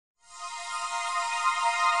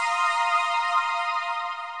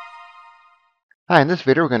Hi, in this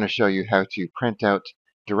video we're going to show you how to print out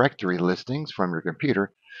directory listings from your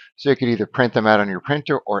computer. So you could either print them out on your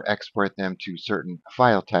printer or export them to certain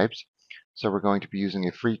file types. So we're going to be using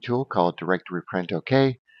a free tool called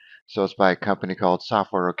DirPrintOK. So it's by a company called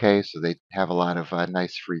Software OK, so they have a lot of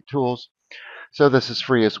nice free tools. So this is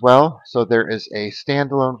free as well. So there is a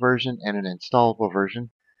standalone version and an installable version.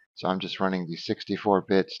 So I'm just running the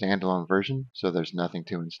 64-bit standalone version, so there's nothing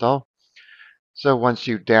to install. So once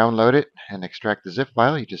you download it and extract the zip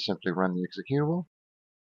file, you just simply run the executable.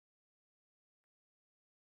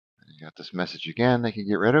 You got this message again they can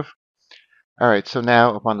get rid of. All right, so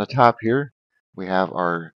now up on the top here, we have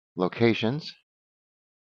our locations.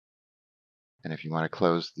 And if you want to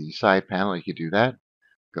close the side panel, you can do that.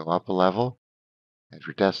 Go up a level, have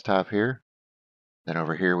your desktop here. Then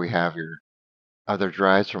over here we have your other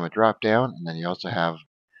drives from a drop down, and then you also have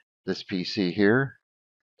this PC here.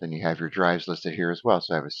 Then you have your drives listed here as well.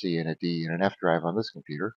 So I have a C and a D and an F drive on this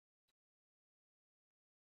computer.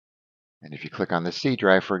 And if you click on the C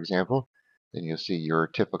drive, for example, then you'll see your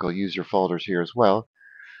typical user folders here as well.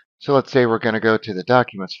 So let's say we're going to go to the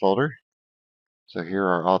Documents folder. So here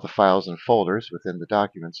are all the files and folders within the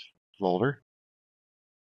Documents folder.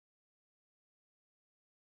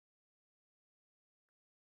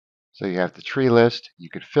 So you have the tree list. You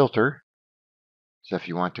could filter. So if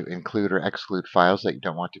you want to include or exclude files that you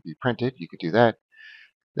don't want to be printed, you could do that.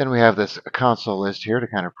 Then we have this console list here to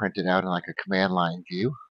kind of print it out in like a command line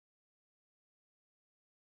view.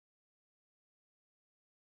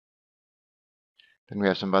 Then we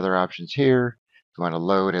have some other options here. If you want to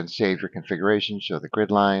load and save your configuration, show the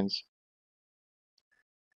grid lines,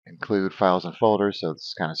 include files and folders. So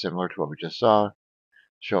it's kind of similar to what we just saw.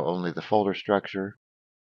 Show only the folder structure.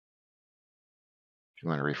 If you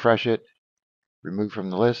want to refresh it, remove from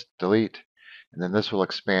the list, delete, and then this will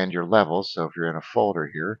expand your levels. So if you're in a folder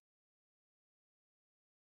here,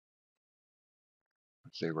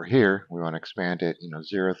 let's say we're here, we want to expand it,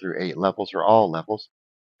 0 through 8 levels or all levels,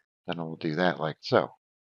 then we'll do that like so.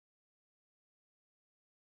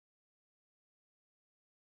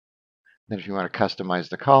 Then if you want to customize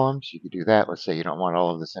the columns, you could do that. Let's say you don't want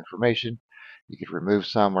all of this information. You could remove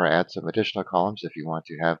some or add some additional columns if you want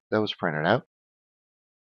to have those printed out.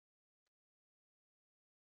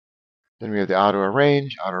 Then we have the auto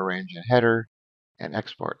arrange and header, and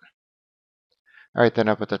export. All right, then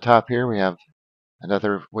up at the top here, we have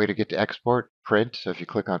another way to get to export, print. So if you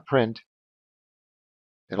click on print,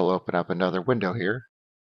 it'll open up another window here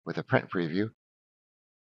with a print preview.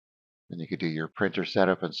 Then you could do your printer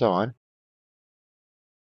setup and so on.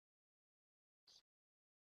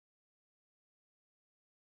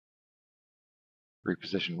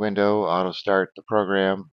 Reposition window, auto start the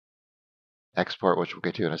program, export, which we'll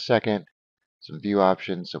get to in a second, some view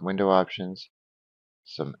options, some window options,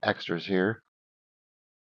 some extras here.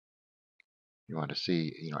 You want to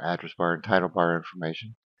see, address bar and title bar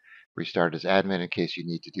information. Restart as admin in case you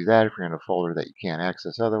need to do that if you're in a folder that you can't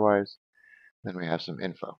access otherwise. Then we have some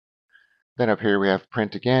info. Then up here we have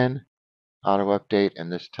print again, auto update,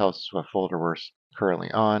 and this tells us what folder we're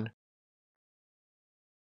currently on.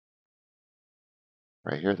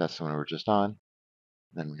 Right here, that's the one we're just on.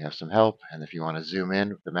 Then we have some help, and if you want to zoom in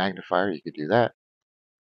with the magnifier, you could do that.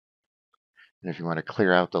 And if you want to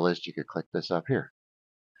clear out the list, you could click this up here.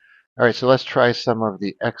 All right, so let's try some of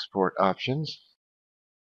the export options,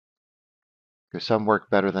 because some work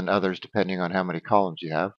better than others depending on how many columns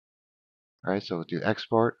you have. All right, so we'll do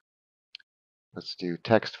export. Let's do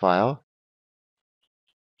text file.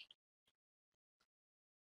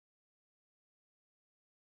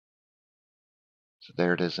 So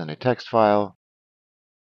there it is in a text file.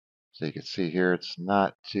 So you can see here it's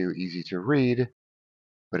not too easy to read,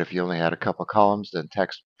 but if you only had a couple columns, then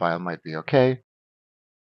text file might be okay.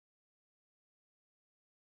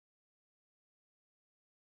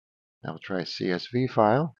 Now we'll try CSV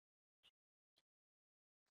file.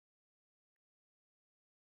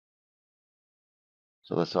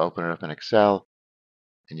 So let's open it up in Excel,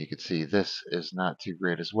 and you can see this is not too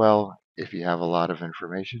great as well if you have a lot of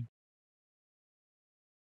information.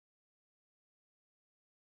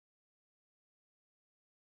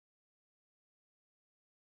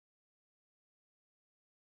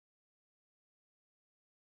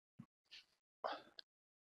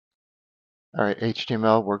 All right,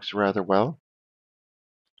 HTML works rather well.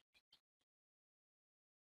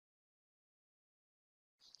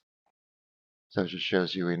 So it just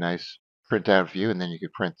shows you a nice printout view, and then you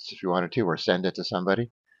could print this if you wanted to, or send it to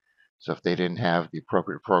somebody. So if they didn't have the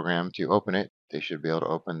appropriate program to open it, they should be able to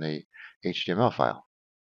open the HTML file.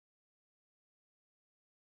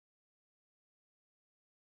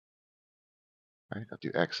 All right, I'll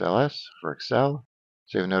do XLS for Excel.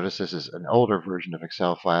 So you'll notice this is an older version of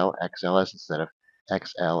Excel file, XLS instead of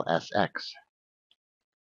XLSX.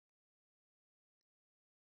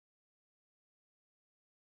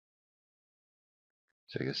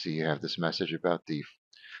 So you'll see you have this message about the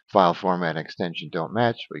file format and extension don't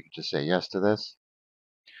match, but you can just say yes to this.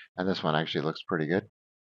 And this one actually looks pretty good.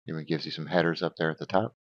 Even gives you some headers up there at the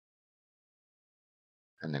top,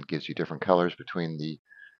 and then gives you different colors between the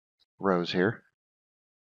rows here.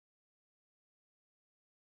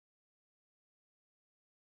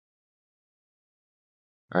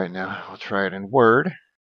 All right, now we'll try it in Word.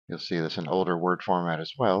 You'll see this in older Word format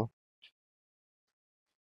as well.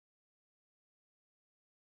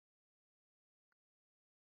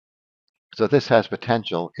 So this has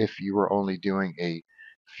potential if you were only doing a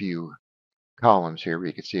few columns here where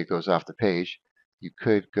you can see it goes off the page. You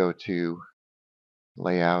could go to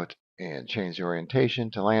Layout and change the orientation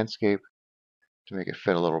to Landscape to make it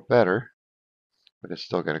fit a little better, but it's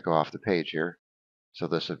still going to go off the page here. So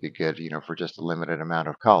this would be good, for just a limited amount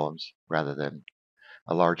of columns rather than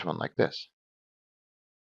a large one like this.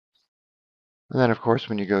 And then, of course,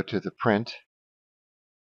 when you go to the print,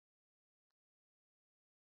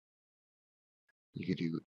 you could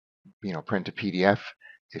do, print a PDF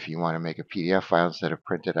if you want to make a PDF file instead of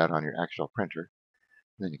print it out on your actual printer.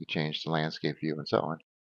 And then you could change the landscape view and so on.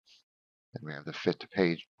 Then we have the fit to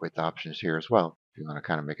page with options here as well, if you want to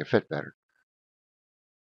kind of make it fit better.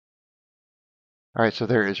 All right, so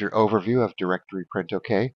there is your overview of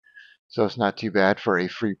DirPrintOK. So it's not too bad for a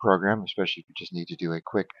free program, especially if you just need to do a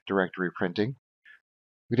quick directory printing.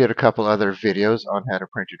 We did a couple other videos on how to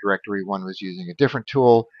print a directory. One was using a different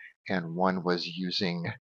tool, and one was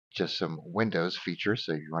using just some Windows features.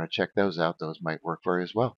 So if you want to check those out, those might work for you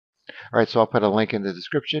as well. All right, so I'll put a link in the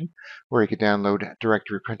description where you can download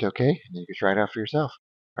DirPrintOK, and you can try it out for yourself.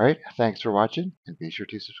 All right, thanks for watching, and be sure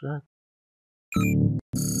to subscribe.